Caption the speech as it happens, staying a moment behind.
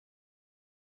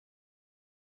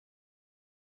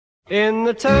In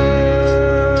the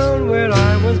town where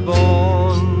I was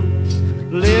born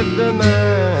lived a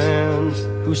man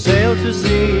who sailed to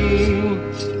sea,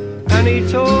 and he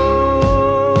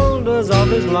told us of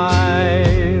his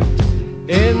life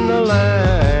in the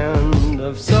land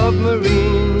of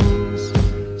submarines.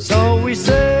 So we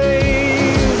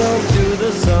sailed on to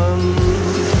the sun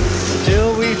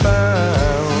till we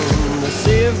found the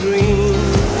sea of green,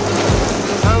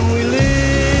 and we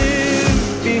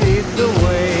lived beneath the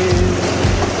waves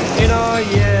in our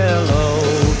yellow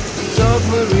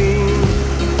submarine.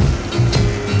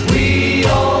 We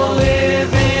all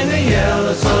live in a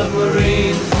yellow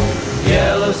submarine,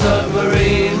 yellow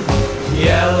submarine,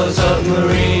 yellow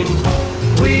submarine.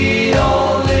 We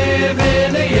all live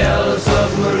in a yellow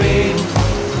submarine,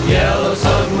 yellow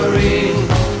submarine,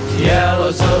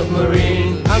 yellow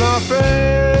submarine. And our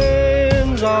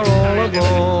friends are all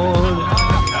aboard,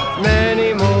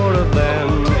 many more of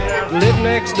them live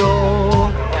next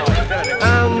door,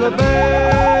 and the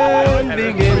band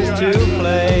begins to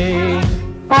play.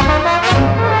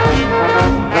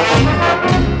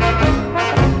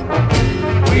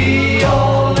 We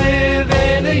all live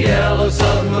in a yellow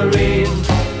submarine,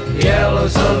 yellow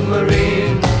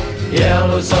submarine,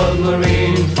 yellow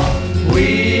submarine.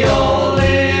 We all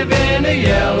live in a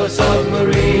yellow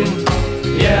submarine,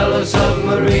 yellow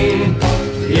submarine,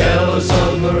 yellow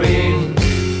submarine.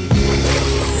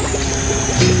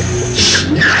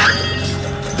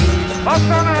 Post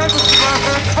on ahead, Mr.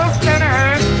 Blackburn. Post on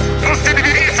ahead. Post on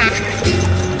ahead.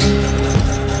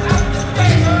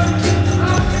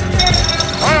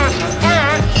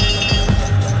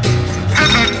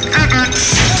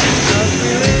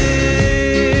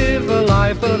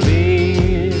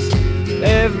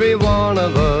 Every one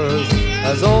of us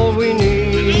has all we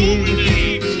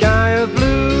need. Sky of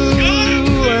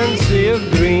blue and sea of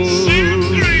green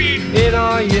in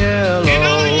our yellow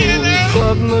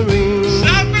submarine.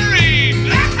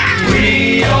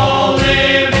 We all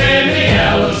live in a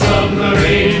yellow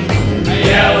submarine, a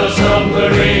yellow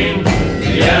submarine, a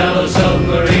yellow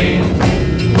submarine.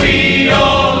 We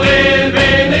all live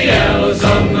in a yellow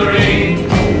submarine,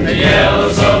 a yellow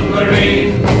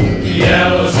submarine, a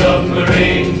yellow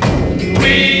submarine.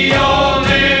 We all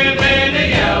live in a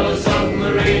yellow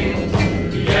submarine,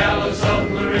 yellow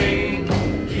submarine,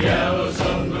 yellow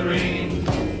submarine.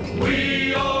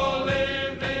 We all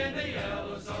live in a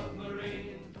yellow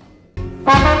submarine.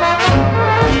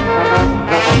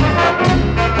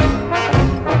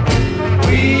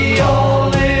 We all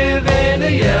live in a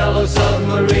yellow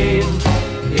submarine,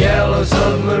 yellow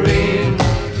submarine,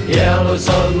 yellow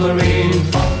submarine.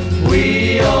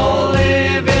 We all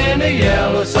live in a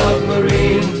yellow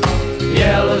submarine,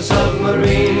 yellow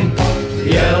submarine,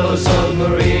 yellow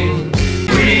submarine.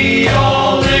 We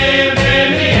all live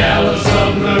in a yellow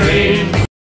submarine.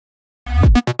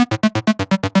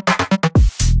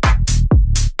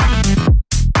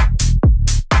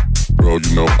 Bro,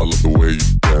 you know I love the way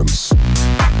you dance.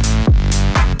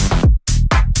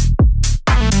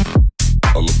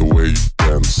 I love the way you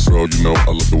dance. Bro, you know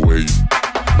I love the way you